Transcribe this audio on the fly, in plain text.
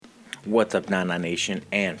What's up, Nana Nation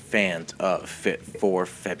and fans of Fit for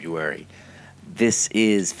February? This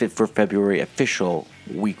is Fit for February official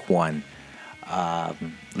week one.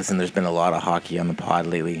 Listen, there's been a lot of hockey on the pod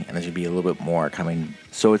lately, and there should be a little bit more coming.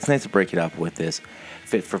 So it's nice to break it up with this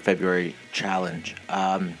Fit for February challenge.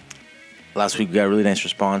 Last week we got a really nice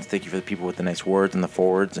response. Thank you for the people with the nice words and the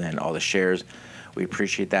forwards and all the shares. We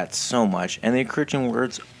appreciate that so much. And the encouraging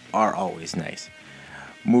words are always nice.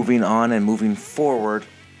 Moving on and moving forward,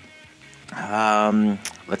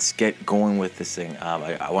 let's get going with this thing.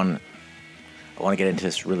 I want to get into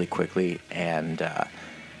this really quickly, and I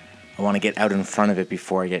want to get out in front of it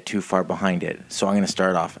before I get too far behind it. So I'm going to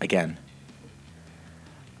start off again.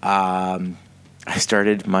 I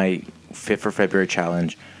started my Fit for February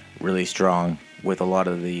challenge really strong with a lot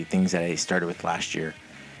of the things that I started with last year.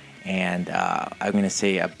 And I'm going to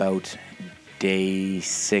say about day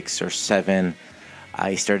 6 or 7,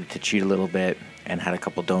 I started to cheat a little bit and had a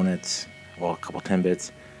couple donuts, a couple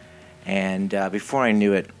Timbits. And before I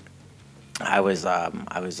knew it, I was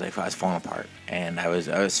falling apart, and I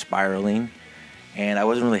was spiraling, and I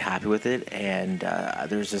wasn't really happy with it. And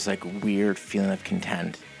there was this weird feeling of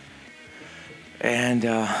content. And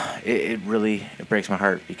it really breaks my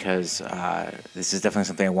heart because this is definitely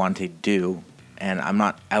something I wanted to do, and I'm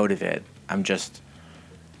not out of it. I'm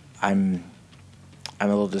a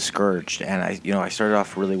little discouraged, and I started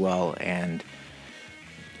off really well, and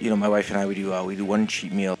my wife and I we do one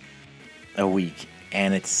cheat meal a week,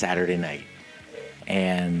 and it's Saturday night.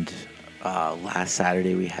 And last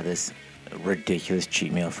Saturday we had this ridiculous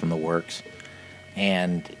cheat meal from the works,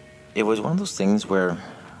 and it was one of those things where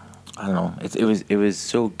I don't know. It was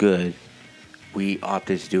so good. We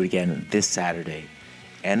opted to do it again this Saturday,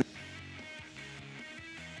 and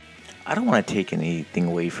I don't want to take anything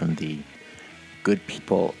away from the good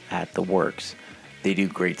people at the works. They do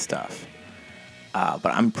great stuff, but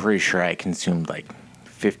I'm pretty sure I consumed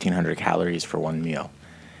 1,500 calories for one meal.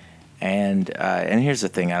 And here's the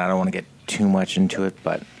thing, and I don't want to get too much into it,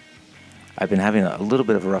 but I've been having a little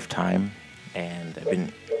bit of a rough time, and I've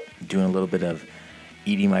been doing a little bit of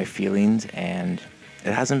eating my feelings, and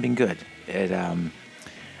it hasn't been good. I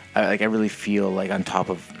really feel on top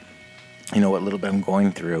of what little bit I'm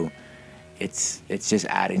going through, it's just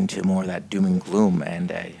adding to more of that doom and gloom,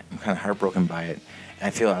 and I'm kind of heartbroken by it, and I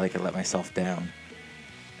feel like I let myself down.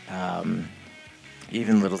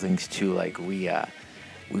 Even little things too,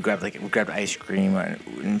 we grabbed ice cream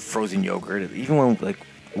and frozen yogurt, even when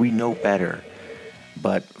we know better,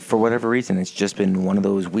 but for whatever reason, it's just been one of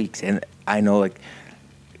those weeks, and I know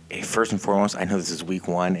first and foremost, I know this is week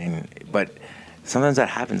one, but sometimes that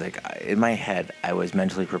happens. In my head, I was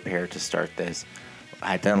mentally prepared to start this.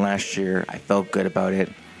 I had done last year. I felt good about it,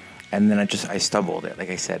 and then I stumbled it. Like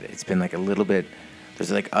I said, it's been a little bit.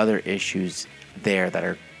 There's other issues there that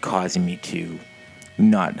are causing me to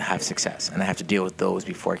not have success, and I have to deal with those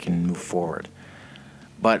before I can move forward.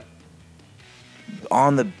 But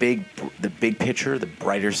on the big picture, the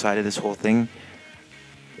brighter side of this whole thing,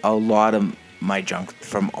 a lot of my junk,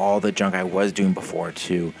 from all the junk I was doing before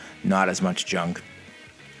to not as much junk.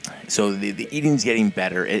 So the eating's getting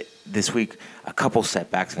better. This week, a couple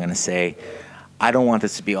setbacks, I'm going to say. I don't want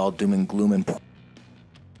this to be all doom and gloom and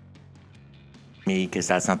me, because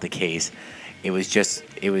that's not the case. It was just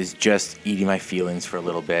eating my feelings for a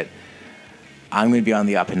little bit. I'm going to be on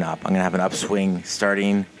the up and up. I'm going to have an upswing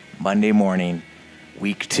starting Monday morning,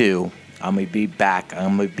 week 2. I'm going to be back.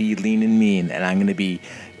 I'm going to be lean and mean, and I'm going to be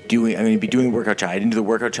doing the workout challenge. I didn't do the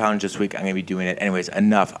workout challenge this week. I'm going to be doing it. Anyways,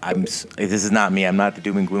 enough. This is not me. I'm not the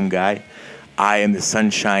doom and gloom guy. I am the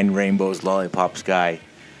sunshine, rainbows, lollipops guy.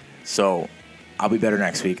 So I'll be better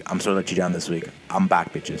next week. I'm sorry to let you down this week. I'm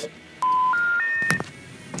back, bitches.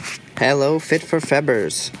 Hello, Fit for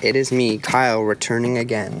Febbers. It is me, Kyle, returning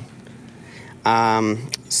again.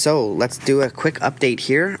 So let's do a quick update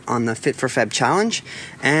here on the Fit for Feb challenge,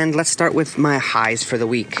 and let's start with my highs for the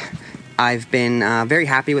week. I've been very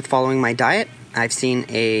happy with following my diet. I've seen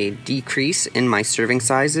a decrease in my serving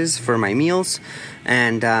sizes for my meals,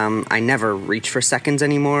 and I never reach for seconds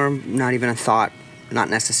anymore, not even a thought, not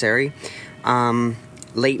necessary.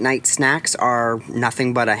 Late night snacks are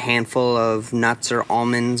nothing but a handful of nuts or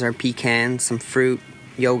almonds or pecans, some fruit,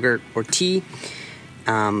 yogurt, or tea.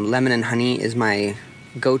 Lemon and honey is my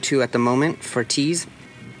go-to at the moment for teas.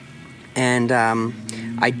 And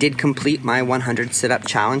I did complete my 100 sit-up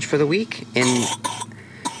challenge for the week in...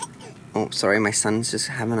 Oh, sorry, my son's just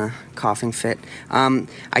having a coughing fit.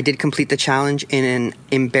 I did complete the challenge in an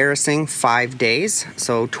embarrassing 5 days,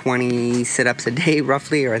 so 20 sit-ups a day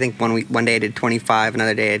roughly, or I think one day I did 25,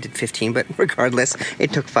 another day I did 15, but regardless,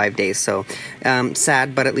 it took 5 days, so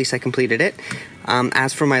sad, but at least I completed it.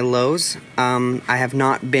 As for my lows, I have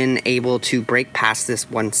not been able to break past this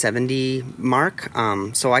 170 mark.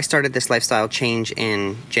 So I started this lifestyle change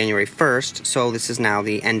in January 1st. So this is now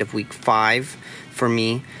the end of week 5 for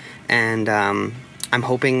me. And I'm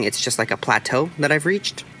hoping it's just like a plateau that I've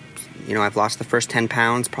reached. You know, I've lost the first 10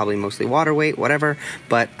 pounds, probably mostly water weight, whatever,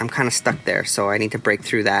 but I'm kind of stuck there, so I need to break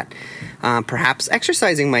through that. Perhaps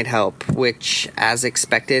exercising might help, which, as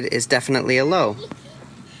expected, is definitely a low.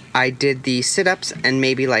 I did the sit-ups and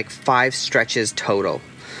maybe like 5 stretches total,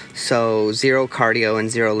 so 0 cardio and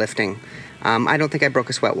 0 lifting. I don't think I broke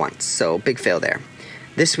a sweat once, so big fail there.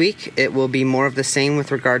 This week, it will be more of the same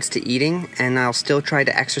with regards to eating, and I'll still try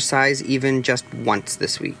to exercise even just once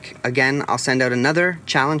this week. Again, I'll send out another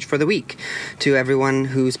challenge for the week to everyone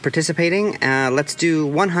who's participating. Let's do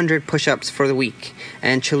 100 push-ups for the week.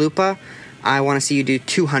 And Chalupa, I want to see you do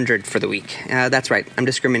 200 for the week. That's right, I'm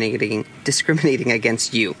discriminating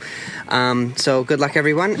against you. So good luck,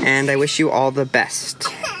 everyone, and I wish you all the best.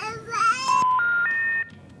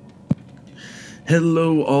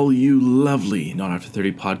 Hello, all you lovely Not After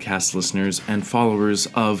 30 podcast listeners and followers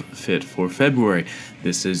of Fit for February.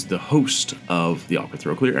 This is the host of the Awkward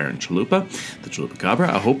Throw Clear, Aaron Chalupa, the Chalupa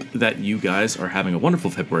Cabra. I hope that you guys are having a wonderful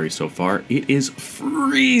February so far. It is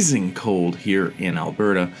freezing cold here in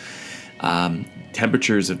Alberta.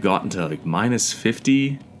 Temperatures have gotten to like minus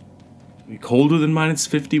 50, colder than minus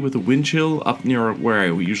 50 with a wind chill up near where I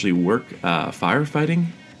usually work firefighting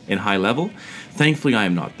in high level. Thankfully, I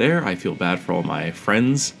am not there. I feel bad for all my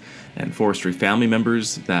friends and forestry family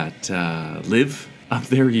members that live up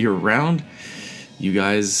there year-round. You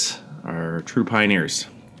guys are true pioneers.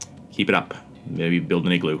 Keep it up. Maybe build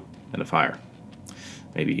an igloo and a fire.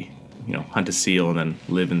 Maybe, hunt a seal and then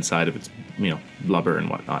live inside of its, blubber and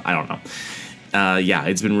whatnot. I don't know.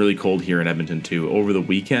 It's been really cold here in Edmonton, too. Over the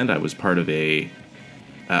weekend, I was part of a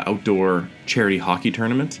outdoor charity hockey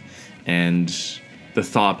tournament, and the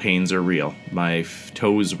thaw pains are real. My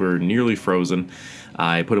toes were nearly frozen.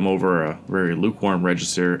 I put them over a very lukewarm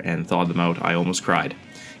register and thawed them out. I almost cried.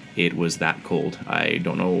 It was that cold. I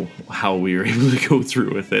don't know how we were able to go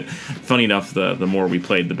through with it. Funny enough, the more we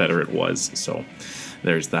played, the better it was. So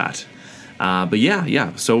there's that.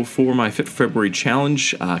 So for my Fit for February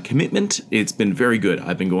challenge commitment, it's been very good.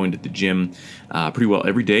 I've been going to the gym pretty well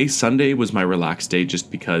every day. Sunday was my relaxed day just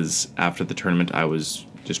because after the tournament I was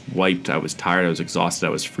just wiped. I was tired. I was exhausted. I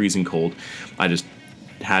was freezing cold. I just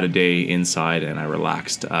had a day inside and I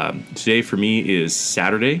relaxed. Today for me is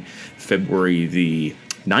Saturday, February the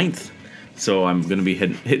 9th. So I'm going to be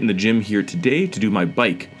hitting the gym here today to do my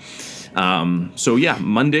bike.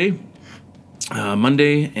 Monday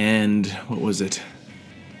and what was it?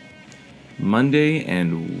 Monday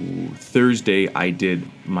and Thursday I did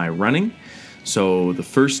my running. So the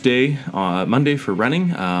first day, Monday for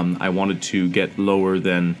running, I wanted to get lower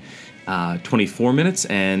than 24 minutes,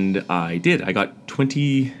 and I did. I got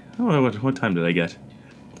 20, what time did I get?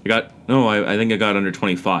 I think I got under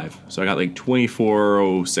 25. So I got like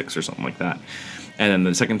 24:06 or something like that. And then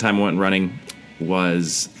the second time I went running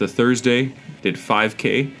was the Thursday, did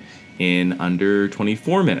 5K in under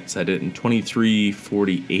 24 minutes. I did it in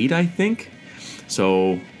 23:48, I think.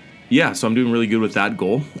 So I'm doing really good with that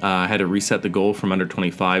goal. I had to reset the goal from under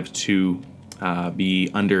 25 to be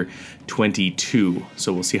under 22.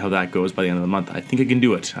 So we'll see how that goes by the end of the month. I think I can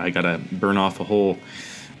do it. I got to burn off a whole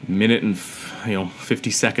minute and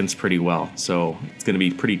 50 seconds pretty well. So it's going to be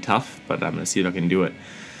pretty tough, but I'm going to see if I can do it.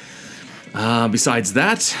 Besides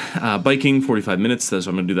that, biking 45 minutes. So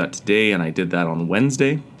I'm going to do that today, and I did that on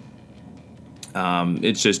Wednesday.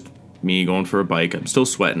 It's just me going for a bike. I'm still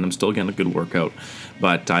sweating. I'm still getting a good workout,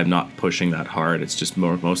 but I'm not pushing that hard. It's just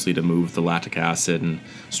mostly to move the lactic acid and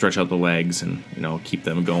stretch out the legs and, keep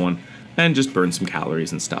them going and just burn some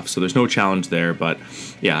calories and stuff. So there's no challenge there, but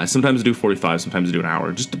yeah, sometimes I do 45, sometimes I do an hour.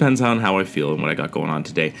 It just depends on how I feel and what I got going on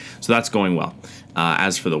today. So that's going well.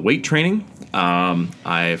 As for the weight training,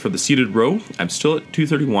 for the seated row, I'm still at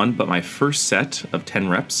 231, but my first set of 10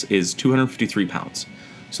 reps is 253 pounds.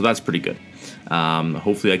 So that's pretty good.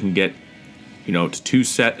 Hopefully I can get, to two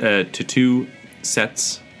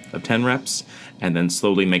sets of 10 reps and then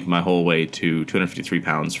slowly make my whole way to 253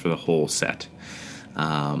 pounds for the whole set.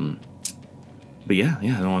 I'm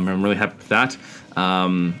really happy with that.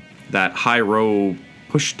 That high row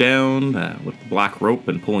push down with the black rope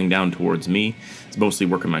and pulling down towards me. It's mostly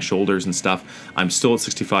working my shoulders and stuff. I'm still at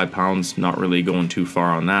 65 pounds, not really going too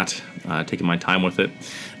far on that, taking my time with it.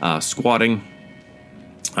 Squatting.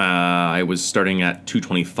 I was starting at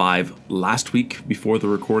 225 last week before the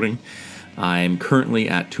recording. I'm currently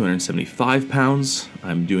at 275 pounds.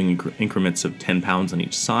 I'm doing increments of 10 pounds on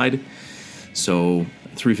each side. So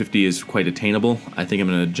 350 is quite attainable. I think I'm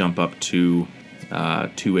going to jump up to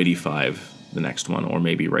 285 the next one, or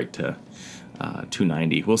maybe right to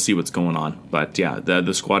 290. We'll see what's going on. But yeah, the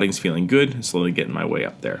squatting's feeling good. Slowly getting my way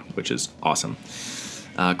up there, which is awesome.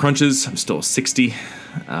 Crunches, I'm still 60.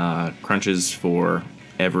 Crunches for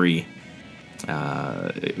every...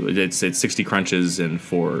 it's 60 crunches in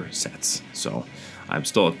 4 sets. So I'm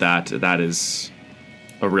still at that. That is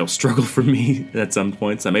a real struggle for me at some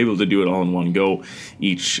points. I'm able to do it all in one go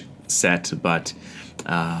each set, but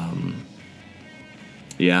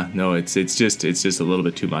it's just a little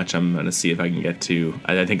bit too much. I'm gonna see if I can get to.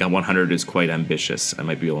 I think 100 is quite ambitious. I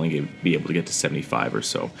might be only be able to get to 75 or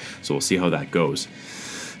so. So we'll see how that goes.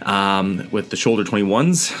 With the shoulder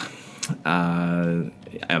 21s,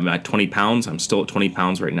 I'm at 20 pounds. I'm still at 20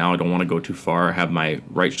 pounds right now. I don't want to go too far. I have my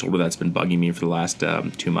right shoulder that's been bugging me for the last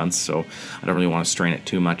 2 months, so I don't really want to strain it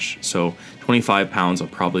too much. So 25 pounds, I'll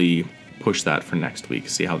probably push that for next week,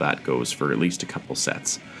 see how that goes for at least a couple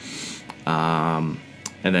sets.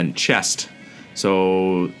 And then chest.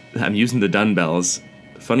 So I'm using the dumbbells.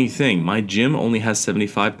 Funny thing, my gym only has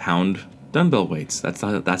 75-pound dumbbell weights. That's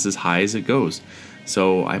as high as it goes.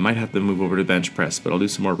 So I might have to move over to bench press, but I'll do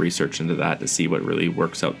some more research into that to see what really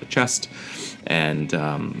works out the chest, and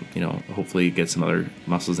hopefully get some other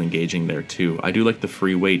muscles engaging there too. I do like the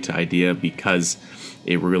free weight idea because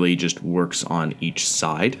it really just works on each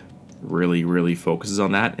side. Really, really focuses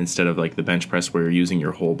on that instead of like the bench press where you're using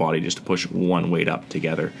your whole body just to push one weight up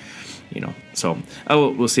together. So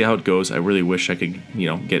we'll see how it goes. I really wish I could,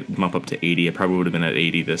 bump up to 80. I probably would have been at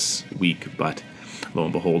 80 this week, but lo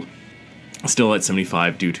and behold, still at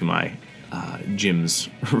 75 due to my gym's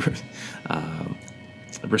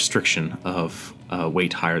restriction of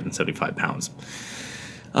weight higher than 75 pounds.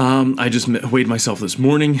 I just weighed myself this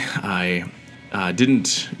morning. I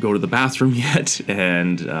didn't go to the bathroom yet,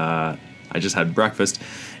 and I just had breakfast,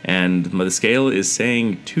 and the scale is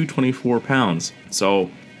saying 224 pounds. So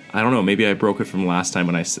I don't know, maybe I broke it from last time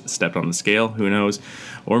when I stepped on the scale, who knows?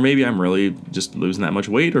 Or maybe I'm really just losing that much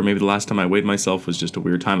weight, or maybe the last time I weighed myself was just a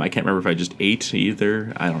weird time. I can't remember if I just ate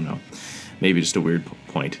either. I don't know. Maybe just a weird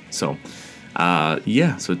point. So, so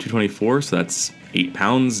 224, so that's 8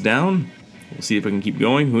 pounds down. We'll see if I can keep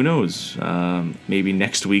going. Who knows? Maybe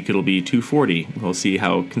next week it'll be 240. We'll see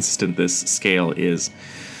how consistent this scale is.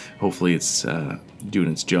 Hopefully it's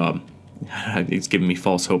doing its job. It's giving me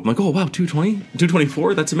false hope. I'm like, oh, wow, 220?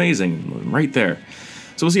 224? That's amazing. I'm right there.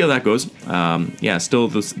 So we'll see how that goes. Still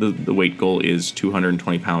the weight goal is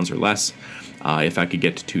 220 pounds or less. If I could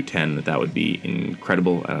get to 210, that would be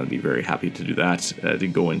incredible. I'd be very happy to do that to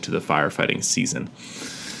go into the firefighting season.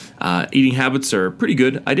 Eating habits are pretty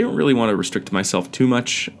good. I didn't really want to restrict myself too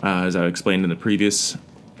much, as I explained in the previous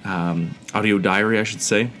audio diary, I should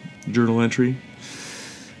say, journal entry.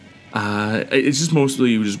 It's just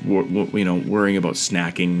mostly just worrying about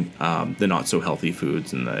snacking, the not so healthy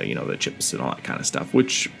foods and the chips and all that kind of stuff,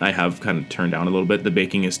 which I have kind of turned down a little bit. The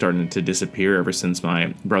baking is starting to disappear ever since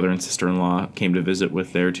my brother and sister-in-law came to visit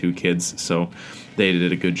with their 2 kids, so they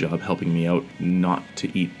did a good job helping me out not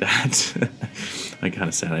to eat that. I kind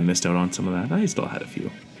of sad I missed out on some of that. I still had a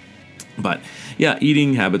few. But yeah,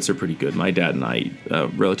 eating habits are pretty good. My dad and I eat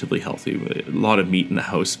relatively healthy. A lot of meat in the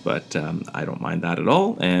house, but I don't mind that at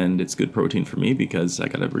all. And it's good protein for me because I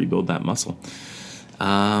got to rebuild that muscle.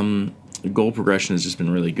 Goal progression has just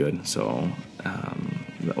been really good. So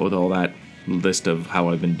with all that list of how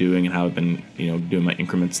I've been doing and how I've been doing my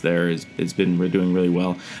increments there, it's been doing really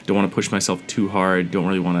well. Don't want to push myself too hard. Don't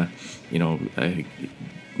really want to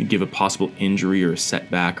give a possible injury or a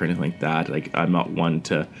setback or anything like that. Like, I'm not one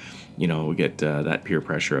to get that peer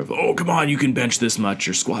pressure of, oh, come on, you can bench this much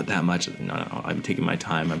or squat that much. No, I'm taking my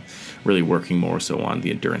time. I'm really working more so on the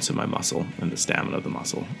endurance of my muscle and the stamina of the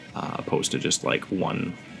muscle, opposed to just like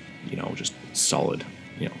one, just solid,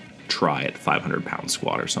 try at 500 pound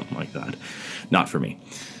squat or something like that. Not for me.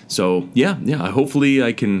 So yeah, hopefully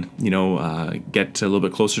I can, get a little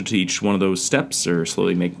bit closer to each one of those steps or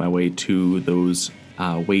slowly make my way to those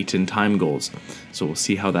weight and time goals. So we'll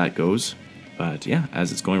see how that goes. But yeah,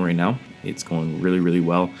 as it's going right now, it's going really, really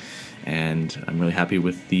well, and I'm really happy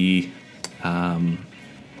with the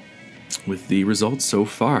results so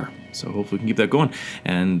far. So hopefully we can keep that going,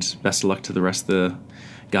 and best of luck to the rest of the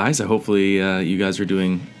guys. Hopefully you guys are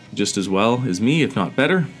doing just as well as me, if not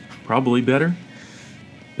better, probably better.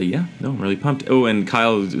 But yeah, no, I'm really pumped. Oh, and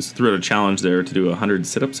Kyle just threw out a challenge there to do 100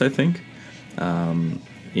 sit-ups, I think.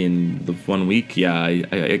 In the 1 week, yeah,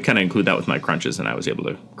 I kind of include that with my crunches, and I was able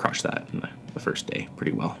to crush that in the first day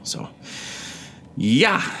pretty well. So,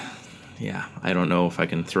 yeah, I don't know if I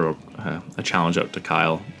can throw a challenge out to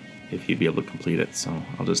Kyle if he'd be able to complete it. So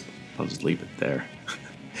I'll just leave it there.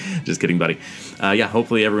 Just kidding, buddy. Yeah,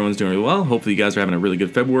 hopefully everyone's doing really well. Hopefully you guys are having a really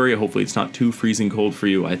good February. Hopefully it's not too freezing cold for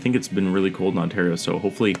you. I think it's been really cold in Ontario, so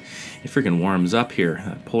hopefully it freaking warms up here.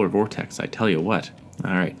 That polar vortex, I tell you what.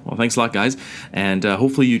 All right. Well, thanks a lot, guys. And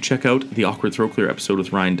hopefully you check out the Awkward Throat Clear episode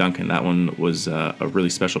with Ryan Duncan. That one was a really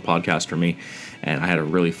special podcast for me, and I had a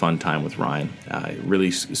really fun time with Ryan. Really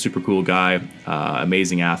super cool guy,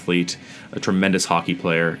 amazing athlete, a tremendous hockey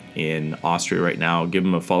player in Austria right now. Give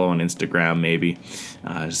him a follow on Instagram, maybe,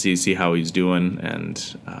 see how he's doing. And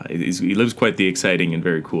he lives quite the exciting and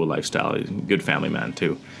very cool lifestyle. He's a good family man,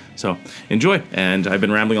 too. So enjoy, and I've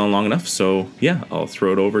been rambling on long enough, so yeah, I'll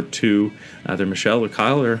throw it over to either Michelle or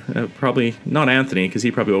Kyle, or probably not Anthony, because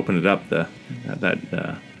he probably opened it up,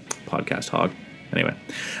 that podcast hog. Anyway,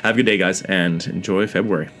 have a good day, guys, and enjoy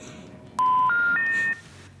February.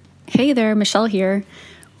 Hey there, Michelle here.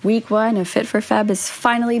 Week 1 of Fit for Feb is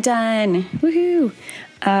finally done. Woohoo!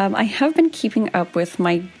 I have been keeping up with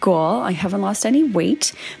my goal. I haven't lost any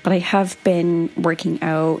weight, but I have been working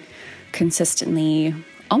out consistently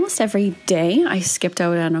almost every day. I skipped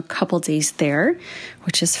out on a couple days there,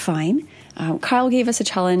 which is fine. Kyle gave us a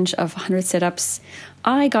challenge of 100 sit-ups.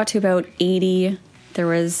 I got to about 80. There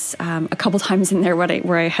was a couple times in there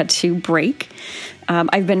where I had to break.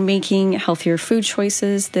 I've been making healthier food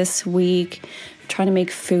choices this week, trying to make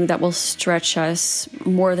food that will stretch us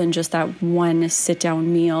more than just that one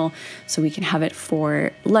sit-down meal so we can have it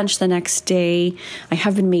for lunch the next day. I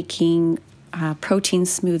have been making protein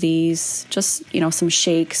smoothies, just, some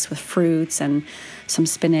shakes with fruits and some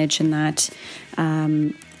spinach and that.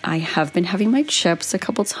 I have been having my chips a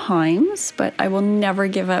couple times, but I will never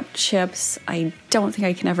give up chips. I don't think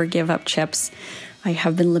I can ever give up chips. I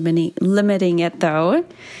have been limiting it though.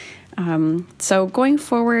 So going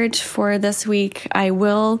forward for this week, I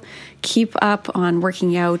will keep up on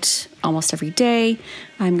working out almost every day.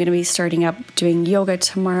 I'm going to be starting up doing yoga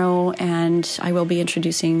tomorrow, and I will be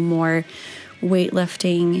introducing more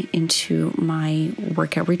weightlifting into my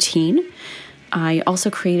workout routine. I also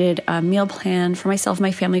created a meal plan for myself and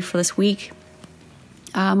my family for this week.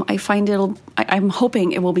 I'm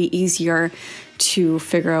hoping it will be easier to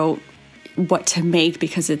figure out what to make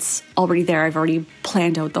because it's already there. I've already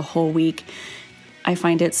planned out the whole week. I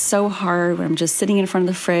find it so hard when I'm just sitting in front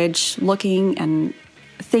of the fridge, looking and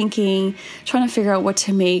thinking, trying to figure out what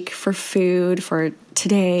to make for food for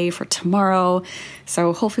today, for tomorrow.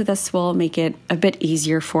 So hopefully this will make it a bit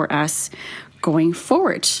easier for us going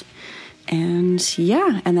forward. And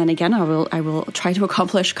then again, I will try to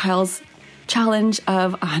accomplish Kyle's challenge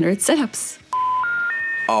of 100 sit-ups.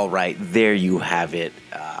 All right, there you have it.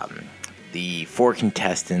 The 4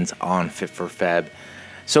 contestants on Fit for Feb.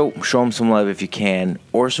 So show them some love if you can,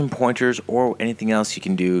 or some pointers, or anything else you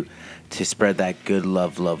can do to spread that good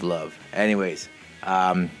love. Anyways,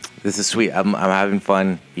 this is sweet. I'm having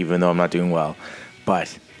fun, even though I'm not doing well.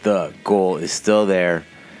 But the goal is still there.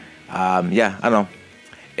 I don't know.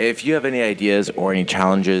 If you have any ideas or any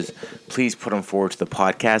challenges, please put them forward to the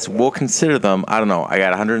podcast. We'll consider them. I don't know. I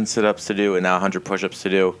got 100 sit-ups to do and now 100 push-ups to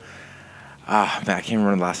do. Man, I can't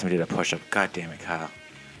remember the last time I did a push-up. God damn it, Kyle.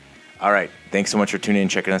 All right. Thanks so much for tuning in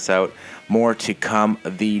and checking us out. More to come.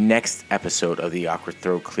 The next episode of the Awkward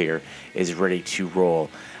Throat Clear is ready to roll.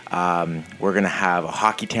 We're going to have a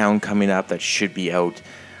Hockey Town coming up that should be out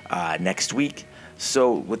next week.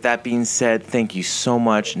 So with that being said, thank you so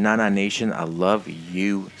much. Nana Nation, I love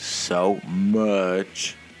you so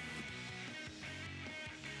much.